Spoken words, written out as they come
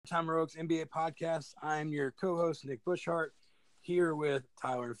Time Rogues NBA podcast. I'm your co-host, Nick Bushart, here with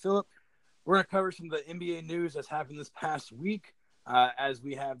Tyler and Phillip. We're going to cover some of the NBA news that's happened this past week, as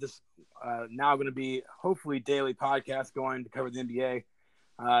we have this now going to be hopefully daily podcast going to cover the NBA.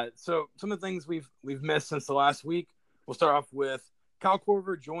 So some of the things we've missed since the last week. We'll start off with Kyle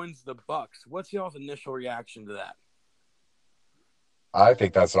Korver joins the Bucks. What's y'all's initial reaction to that? I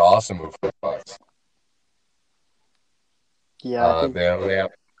think that's an awesome move for the Bucks. Yeah, I think They only have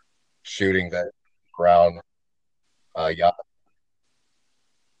shooting that ground.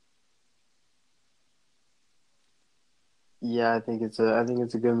 Yeah, I think it's a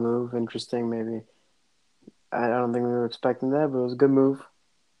good move. Interesting, maybe. I don't think we were expecting that, but it was a good move.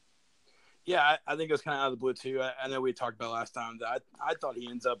 Yeah, I think it was kind of out of the blue too. I know we talked about last time that I thought he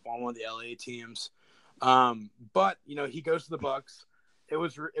ends up on one of the LA teams, but he goes to the Bucks. It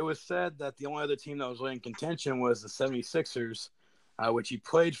was said that the only other team that was really in contention was the 76ers, which he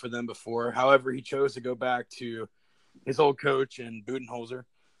played for them before. However, he chose to go back to his old coach and Budenholzer.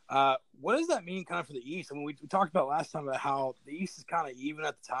 What does that mean kind of for the East? I mean, we talked about last time about how the East is kind of even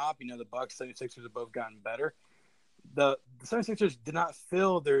at the top. The Bucks, 76ers have both gotten better. The 76ers did not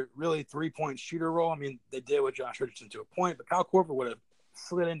fill their really three-point shooter role. I mean, they did with Josh Richardson to a point, but Kyle Korver would have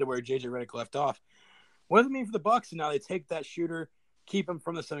slid into where J.J. Redick left off. What does it mean for the Bucks? And now they take that shooter, keep him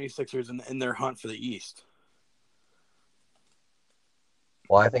from the 76ers in their hunt for the East.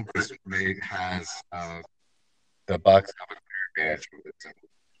 well, I think this really has the Bucks have a clear advantage with the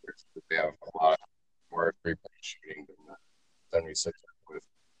 76ers. They have a lot more three-point shooting than the 76ers with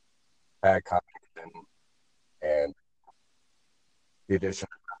Pat Connaughton and the addition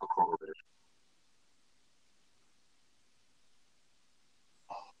of Korver.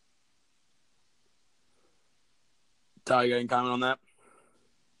 Ty, you got any comment on that?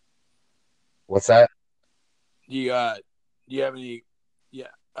 What's that? Do you have any? Yeah.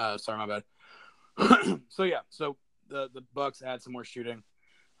 Sorry, my bad. So the Bucks add some more shooting.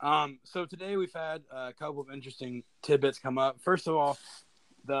 So today we've had a couple of interesting tidbits come up. First of all,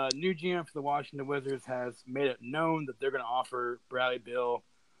 the new GM for the Washington Wizards has made it known that they're going to offer Bradley Beal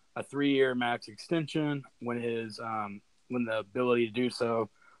a 3-year max extension when the ability to do so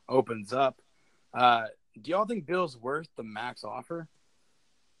opens up. Do y'all think Beal's worth the max offer?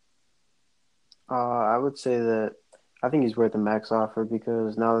 I would say that I think he's worth the max offer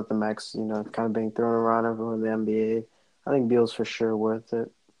because now that the max, kind of being thrown around everywhere in the NBA, I think Beal's for sure worth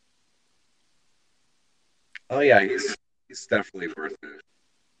it. Oh yeah, he's definitely worth it.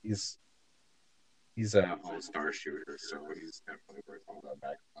 He's an all-star shooter, so he's definitely worth all that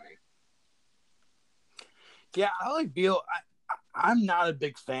back money. Yeah, I like Beal. I'm not a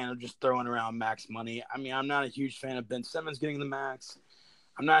big fan of just throwing around max money. I mean, I'm not a huge fan of Ben Simmons getting the max.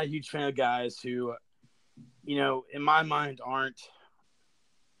 I'm not a huge fan of guys who, in my mind, aren't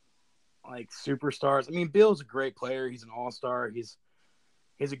like superstars. I mean, Beal's a great player. He's an all-star. He's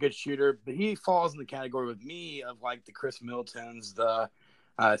a good shooter, but he falls in the category with me of like the Chris Middletons, the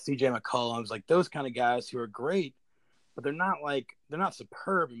C.J. McCollums, like those kind of guys who are great, but they're not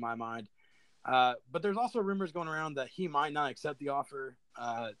superb in my mind. But there's also rumors going around that he might not accept the offer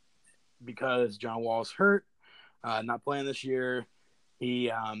because John Wall's hurt, not playing this year.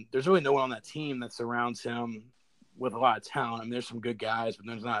 There's really no one on that team that surrounds him with a lot of talent. I mean, there's some good guys, but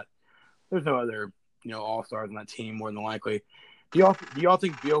there's no other all stars on that team more than likely. Do y'all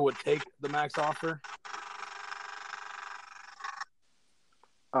think Beal would take the max offer?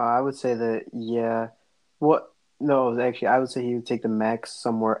 I would say that yeah. What? No, actually, I would say he would take the max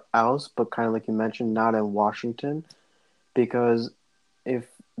somewhere else, but kind of like you mentioned, not in Washington, because if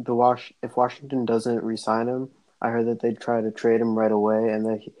if Washington doesn't re-sign him, I heard that they'd try to trade him right away, and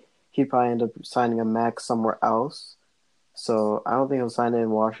that he'd probably end up signing a max somewhere else. So I don't think he'll sign it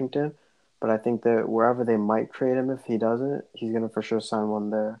in Washington, but I think that wherever they might trade him, if he doesn't, he's gonna for sure sign one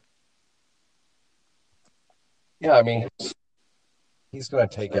there. Yeah, I mean, he's going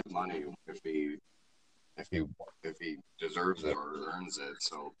to take that money if he deserves it or earns it.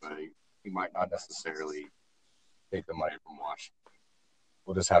 So, but he might not necessarily take the money from Washington.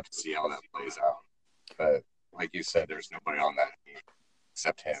 We'll just have to see how that plays out. But like you said, there's nobody on that team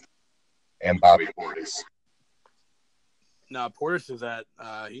except him and Bobby Portis. No, Portis is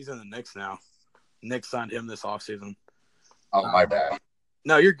he's in the Knicks now. Knicks signed him this offseason. Oh, my bad.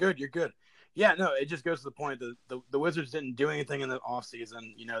 No, you're good. You're good. Yeah, no, it just goes to the point that the Wizards didn't do anything in the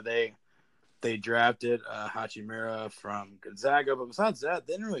offseason. They drafted Hachimura from Gonzaga, but besides that,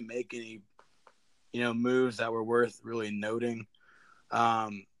 they didn't really make any, moves that were worth really noting.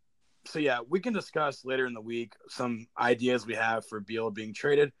 So yeah, we can discuss later in the week some ideas we have for Beal being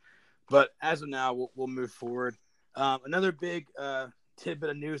traded, but as of now, we'll move forward. Another big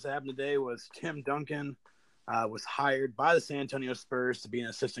tidbit of news that happened today was Tim Duncan was hired by the San Antonio Spurs to be an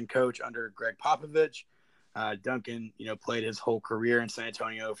assistant coach under Greg Popovich. Duncan, played his whole career in San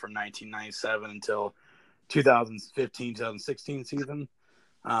Antonio from 1997 until 2015, 2016 season.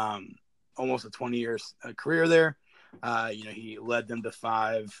 Almost a 20-year career there. He led them to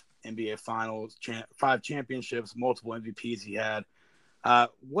 5 NBA Finals, 5 championships, multiple MVPs he had.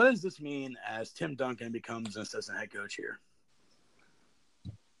 What does this mean as Tim Duncan becomes an assistant head coach here?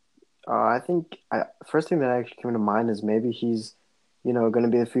 I think first thing that actually came to mind is maybe he's, going to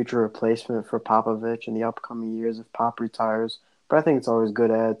be the future replacement for Popovich in the upcoming years if Pop retires. But I think it's always good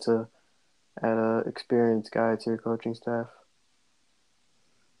to add an experienced guy to your coaching staff.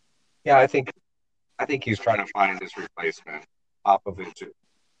 Yeah, I think he's trying to find his replacement. Popovich,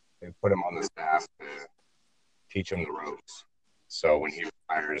 they put him on the staff to teach him the ropes. So when he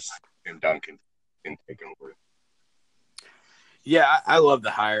retires, Tim Duncan can take over. Yeah, I love the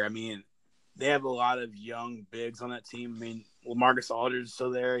hire. I mean, they have a lot of young bigs on that team. I mean, LaMarcus Aldridge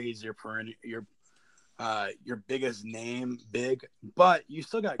still there. He's your biggest name big, but you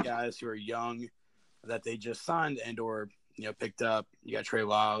still got guys who are young that they just signed and or picked up. You got Trey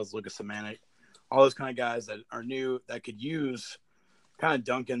Lyles, Lucas Samanik, all those kind of guys that are new that could use kind of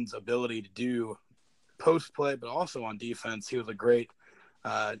Duncan's ability to do post play, but also on defense. He was a great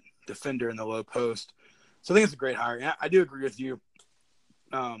defender in the low post. So I think it's a great hire. And I do agree with you,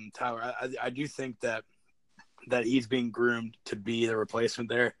 Tyler. I do think that he's being groomed to be the replacement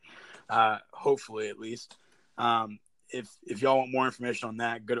there, hopefully at least. If y'all want more information on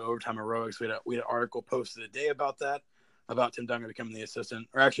that, go to Overtime Heroics. We had an article posted today about that, about Tim Duncan becoming the assistant.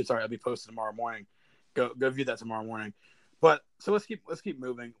 Or actually, sorry, it'll be posted tomorrow morning. Go view that tomorrow morning. But so let's keep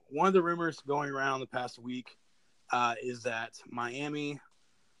moving. One of the rumors going around the past week is that Miami.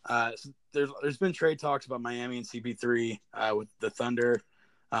 There's been trade talks about Miami and CP3 with the Thunder.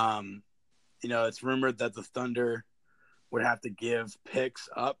 It's rumored that the Thunder would have to give picks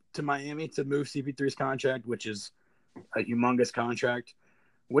up to Miami to move CP3's contract, which is a humongous contract.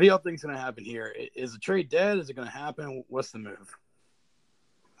 What do y'all think is going to happen here? Is the trade dead? Is it going to happen? What's the move?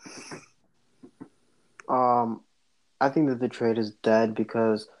 I think that the trade is dead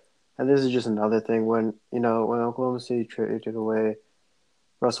because, and this is just another thing, when Oklahoma City traded away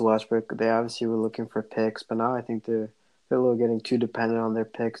Russell Westbrook, they obviously were looking for picks, but now I think they're a little getting too dependent on their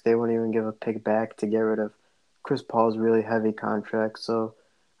picks. They won't even give a pick back to get rid of Chris Paul's really heavy contract. So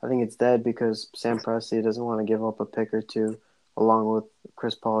I think it's dead because Sam Presti doesn't want to give up a pick or two along with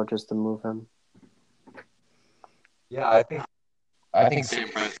Chris Paul just to move him. Yeah, I think Sam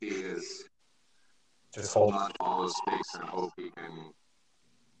Presti is just holding on to all those picks and hope he can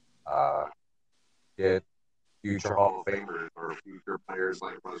get future Hall of Famers or future players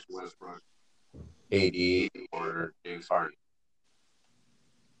like Russell Westbrook, AD, or James Harden.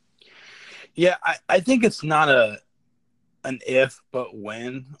 Yeah, I think it's not an if but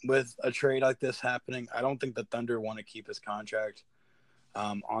when with a trade like this happening. I don't think the Thunder want to keep his contract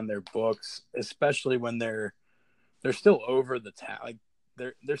on their books, especially when they're still over the tax. Like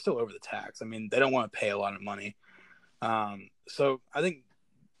they're still over the tax. I mean, they don't want to pay a lot of money. So I think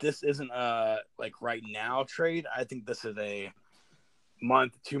this isn't a right now trade. I think this is a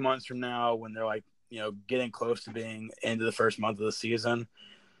month, 2 months from now when they're getting close to being into the first month of the season.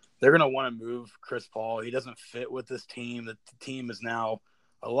 They're going to want to move Chris Paul. He doesn't fit with this team. The team is now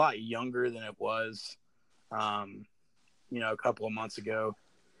a lot younger than it was, a couple of months ago.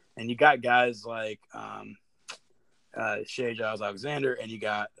 And you got guys like Shai Gilgeous-Alexander, and you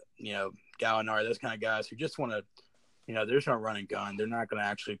got, Gallinari, those kind of guys who just want to, they're just going to run and gun. They're not going to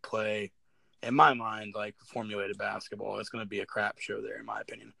actually play, in my mind, formulated basketball. It's going to be a crap show there, in my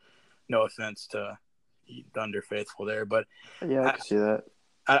opinion. No offense to Thunder faithful there, but yeah, I can see that.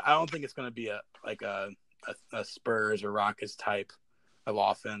 I don't think it's going to be a Spurs or Rockets type of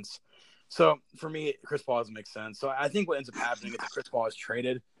offense. So for me, Chris Paul doesn't make sense. So I think what ends up happening is that Chris Paul is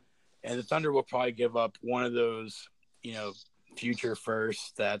traded, and the Thunder will probably give up one of those, future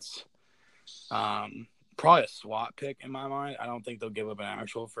firsts. That's probably a swap pick in my mind. I don't think they'll give up an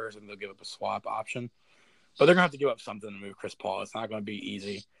actual first. I think they'll give up a swap option, but they're going to have to give up something to move Chris Paul. It's not going to be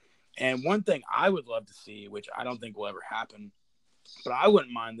easy. And one thing I would love to see, which I don't think will ever happen, but I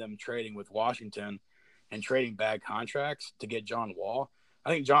wouldn't mind them trading with Washington and trading bad contracts to get John Wall. I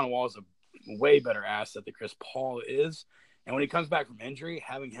think John Wall is a way better asset than Chris Paul is. And when he comes back from injury,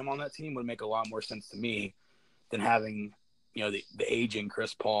 having him on that team would make a lot more sense to me than having, the aging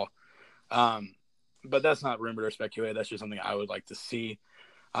Chris Paul. But that's not rumored or speculated. That's just something I would like to see.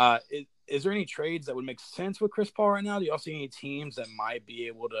 Is there any trades that would make sense with Chris Paul right now? Do y'all see any teams that might be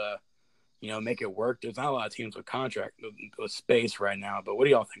able to, make it work. There's not a lot of teams with contract with space right now. But what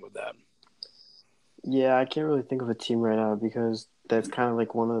do y'all think with that? Yeah, I can't really think of a team right now because that's kind of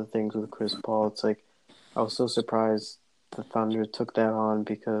like one of the things with Chris Paul. It's like I was so surprised the Thunder took that on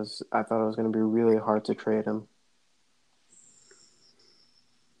because I thought it was going to be really hard to trade him.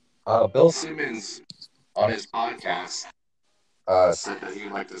 Bill Simmons on his podcast said that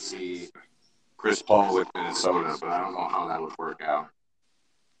he'd like to see Chris Paul with Minnesota, but I don't know how that would work out.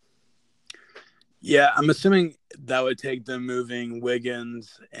 Yeah, I'm assuming that would take them moving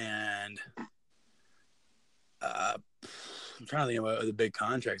Wiggins and I'm trying to think about the big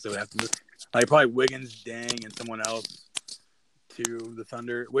contracts that would have to move. Like probably Wiggins, Dang, and someone else to the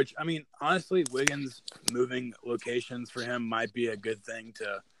Thunder. Which I mean, honestly, Wiggins moving locations for him might be a good thing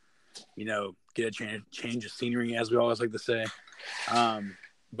to, get a change of scenery, as we always like to say.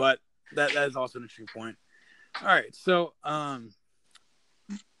 But that is also an interesting point. All right, so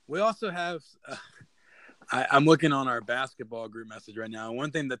we also have. I'm looking on our basketball group message right now.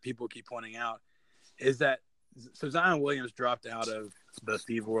 One thing that people keep pointing out is that Zion Williams dropped out of the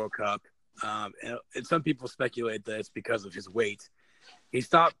FIBA World Cup, and some people speculate that it's because of his weight. He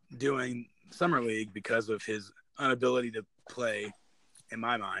stopped doing summer league because of his inability to play. In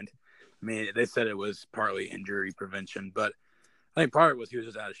my mind, I mean, they said it was partly injury prevention, but I think part of it was he was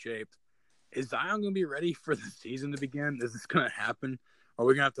just out of shape. Is Zion going to be ready for the season to begin? Is this going to happen? Or are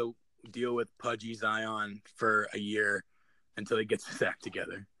we going to have to deal with pudgy Zion for a year until he gets his act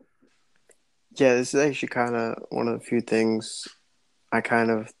together? Yeah, this is actually kind of one of the few things I kind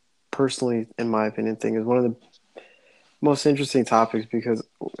of personally, in my opinion, think is one of the most interesting topics because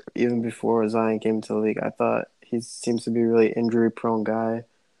even before Zion came into the league, I thought he seems to be a really injury-prone guy.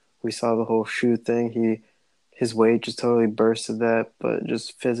 We saw the whole shoe thing. His weight just totally bursted that, but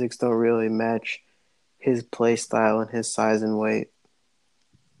just physics don't really match his play style and his size and weight.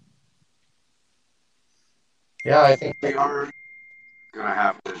 Yeah, I think they are going to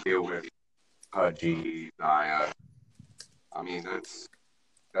have to deal with pudgy Zion. I mean,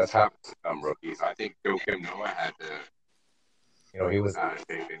 that's happened to some rookies. I think Joakim Noah had to, he was out of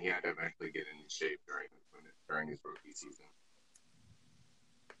shape, and he had to eventually get in shape during his rookie season.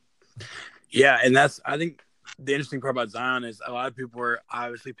 Yeah, and I think the interesting part about Zion is a lot of people were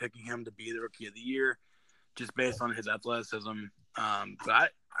obviously picking him to be the rookie of the year just based on his athleticism.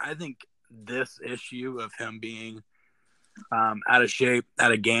 But I think this issue of him being out of shape,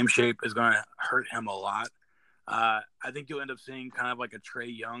 out of game shape, is going to hurt him a lot. I think you'll end up seeing kind of like a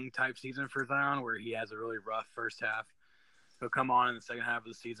Trae Young type season for Zion where he has a really rough first half. He'll come on in the second half of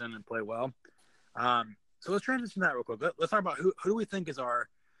the season and play well. So let's transition that real quick. Let's talk about who do we think is our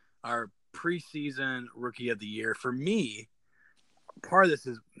preseason rookie of the year. For me, part of this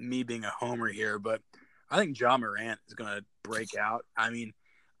is me being a homer here, but I think Ja Morant is going to break out. I mean,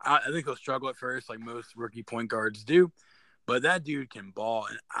 I think he'll struggle at first, like most rookie point guards do, but that dude can ball,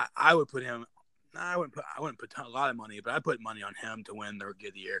 and I would put him. I wouldn't put a lot of money, but I put money on him to win the rookie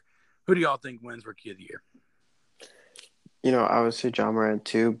of the year. Who do y'all think wins rookie of the year? I would say Ja Morant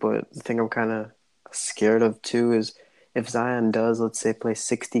too, but the thing I'm kind of scared of too is if Zion does, let's say, play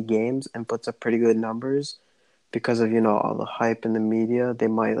 60 games and puts up pretty good numbers because of, all the hype in the media, they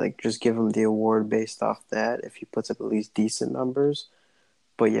might just give him the award based off that if he puts up at least decent numbers.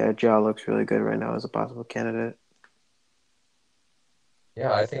 But yeah, Ja looks really good right now as a possible candidate.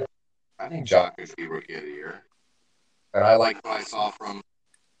 Yeah, I think Ja could be rookie of the year. And I like what I saw from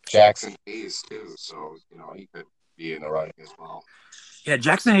Jackson Hayes too, so he could be in the running as well. Yeah,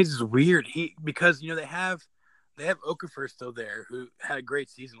 Jackson Hayes is weird. Because they have Okafor still there, who had a great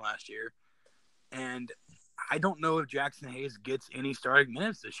season last year, and I don't know if Jackson Hayes gets any starting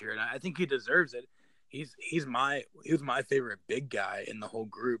minutes this year, and I think he deserves it. He was my favorite big guy in the whole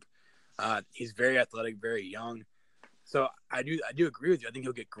group. He's very athletic, very young, so I do agree with you. I think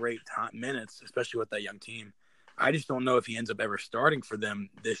he'll get great minutes, especially with that young team. I just don't know if he ends up ever starting for them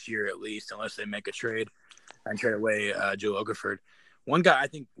this year, at least, unless they make a trade and trade away Joe Okafor. One guy I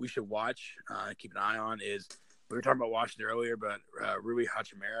think we should watch, keep an eye on is we were talking about Washington earlier, but Rui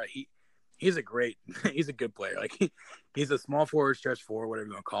Hachimura. He's a good player. Like he's a small forward, stretch forward, whatever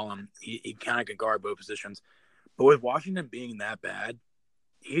you want to call him. He kind of can guard both positions. But with Washington being that bad,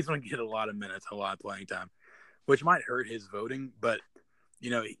 he's going to get a lot of minutes, a lot of playing time, which might hurt his voting. But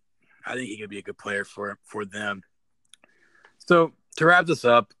I think he could be a good player for them. So to wrap this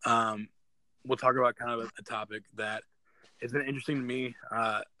up, we'll talk about kind of a topic that has been interesting to me.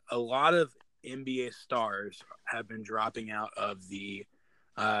 A lot of NBA stars have been dropping out of the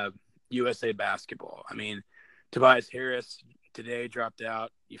USA basketball. I mean, Tobias Harris today dropped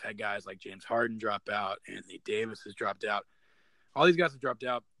out. You've had guys like James Harden drop out. Anthony Davis has dropped out. All these guys have dropped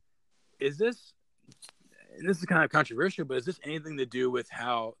out. is this, and this is kind of controversial, but is this anything to do with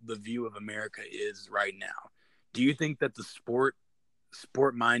how the view of America is right now? Do you think that the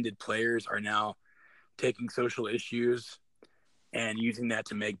sport-minded players are now taking social issues and using that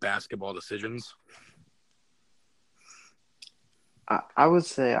to make basketball decisions? I would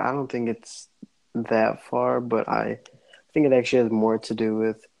say I don't think it's that far, but I think it actually has more to do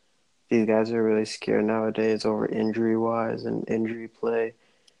with these guys are really scared nowadays over injury wise and injury play.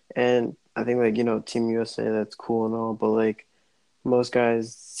 And I think like, Team USA, that's cool and all, but like most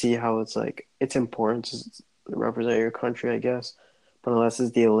guys see how it's like it's important to represent your country, I guess. But unless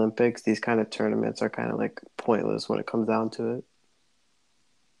it's the Olympics, these kind of tournaments are kind of like pointless when it comes down to it.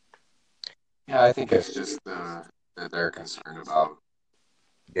 Yeah, I think it's just that they're concerned about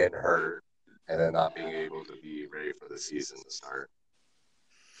getting hurt and then not being able to be ready for the season to start.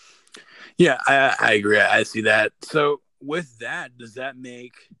 Yeah, I agree. I see that. So with that, does that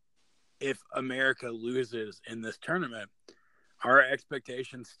make, if America loses in this tournament, our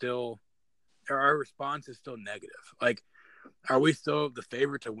expectations still, or our response is still negative? Like, are we still the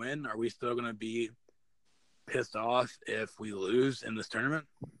favorite to win? Are we still going to be pissed off if we lose in this tournament?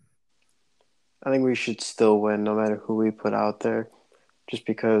 I think we should still win no matter who we put out there, just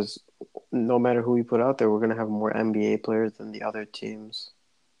because no matter who we put out there, we're going to have more NBA players than the other teams.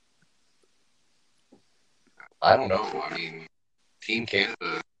 I don't know. I mean, Team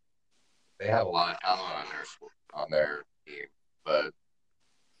Canada, they have a lot of talent on their team, but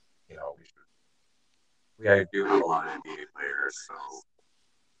we do have a lot of NBA players, so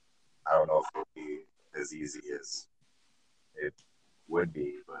I don't know if it'll be as easy as it would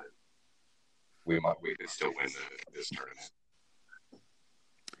be, but we could still win this tournament.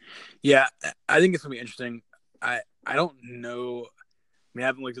 Yeah, I think it's going to be interesting. I don't know. I mean, I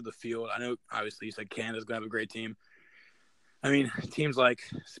haven't looked at the field. I know, obviously, you said Canada's going to have a great team. I mean, teams like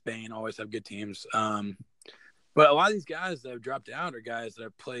Spain always have good teams. But a lot of these guys that have dropped out are guys that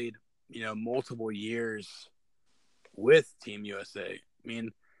have played, multiple years with Team USA. I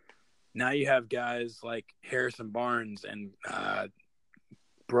mean, now you have guys like Harrison Barnes and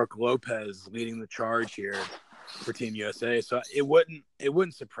Brooke Lopez leading the charge here for Team USA. So it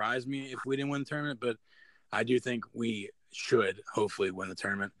wouldn't surprise me if we didn't win the tournament, but I do think we should hopefully win the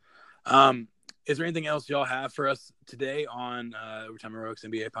tournament. Is there anything else y'all have for us today on Overtime Heroics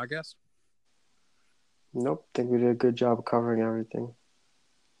NBA podcast? Nope. I think we did a good job of covering everything.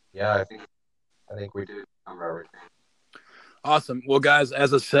 Yeah, I think we did cover everything. Awesome. Well, guys,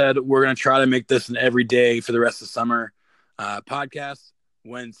 as I said, we're going to try to make this an everyday for the rest of the summer podcast.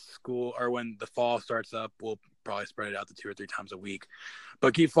 When the fall starts up, we'll probably spread it out to 2 or 3 times a week.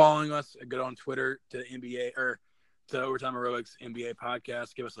 But keep following us. Go on Twitter to NBA or to Overtime Heroics NBA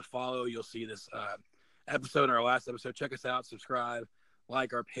podcast. Give us a follow. You'll see this episode, our last episode. Check us out. Subscribe.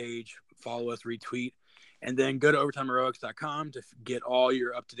 Like our page. Follow us. Retweet. And then go to overtimeheroics.com to get all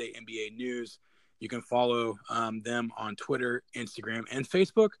your up-to-date NBA news. You can follow them on Twitter, Instagram, and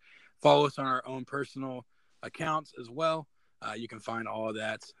Facebook. Follow us on our own personal accounts as well. You can find all of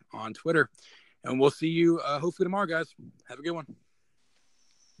that on Twitter. And we'll see you hopefully tomorrow, guys. Have a good one.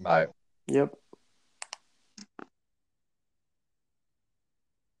 Bye. Yep.